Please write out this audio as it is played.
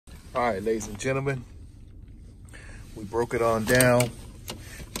All right, ladies and gentlemen, we broke it on down.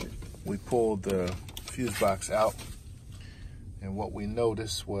 We pulled the fuse box out, and what we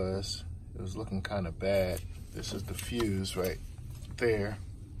noticed was it was looking kind of bad. This is the fuse right there.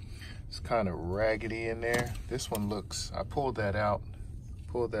 It's kind of raggedy in there. This one looks, I pulled that out,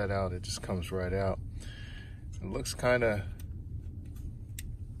 it just comes right out. It looks kind of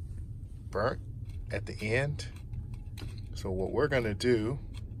burnt at the end. So what we're gonna do,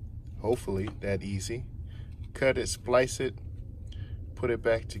 hopefully that easy, cut it, splice it, put it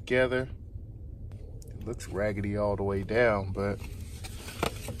back together. It looks raggedy all the way down, but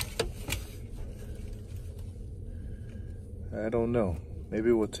I don't know.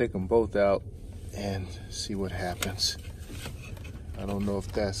 Maybe we'll take them both out and see what happens. I don't know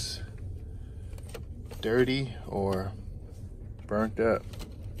if that's dirty or burnt up.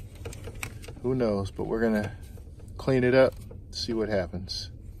 Who knows, but we're gonna clean it up, see what happens.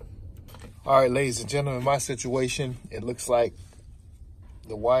 All right, ladies and gentlemen, my situation, it looks like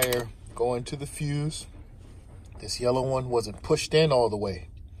the wire going to the fuse, this yellow one wasn't pushed in all the way.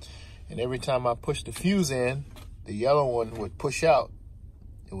 And every time I pushed the fuse in, the yellow one would push out.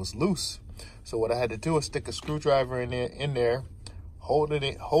 It was loose. So what I had to do is stick a screwdriver in there, hold it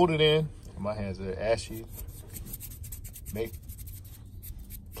in. My hands are ashy. Make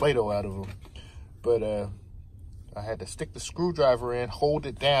Play-Doh out of them. But I had to stick the screwdriver in, hold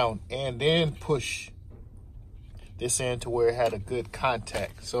it down, and then push this in to where it had a good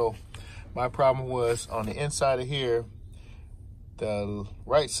contact. So my problem was on the inside of here, the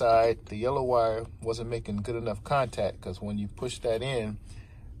right side, the yellow wire wasn't making good enough contact, because when you push that in,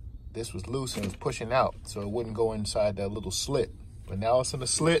 this was loose and it was pushing out, so it wouldn't go inside that little slit. But now it's in the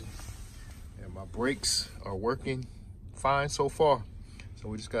slit, and my brakes are working fine so far. So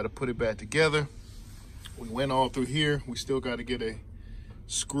we just got to put it back together. We went all through here. We still got to get a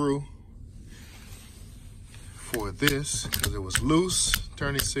screw for this because it was loose,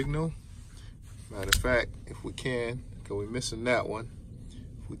 turning signal. Matter of fact, if we can, because we're missing that one.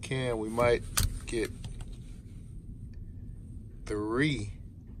 If we can, we might get 3.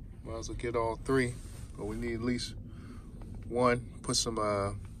 Might as well get all 3, but we need at least 1. Put some,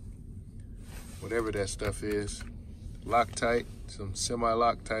 whatever that stuff is, Loctite, some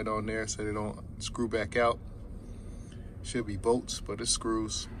semi-Loctite on there so they don't screw back out. Should be bolts, but it's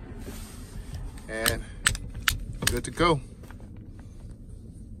screws. And good to go.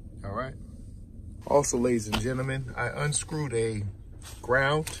 All right. Also, ladies and gentlemen, I unscrewed a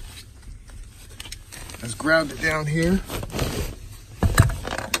ground. Let's ground it down here.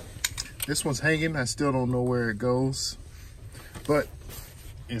 This one's hanging. I still don't know where it goes, but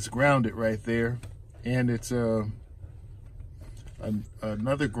it's grounded right there. And it's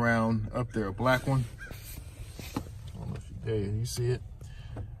another ground up there, a black one. I don't know if there you see it.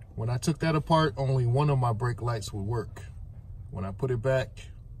 When I took that apart, only one of my brake lights would work. When I put it back,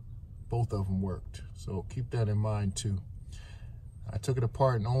 both of them worked. So keep that in mind too. I took it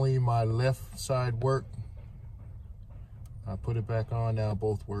apart and only my left side worked. I put it back on, now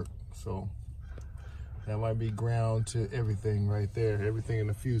both work. So that might be ground to everything right there, everything in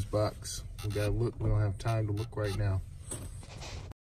the fuse box. We gotta look, we don't have time to look right now.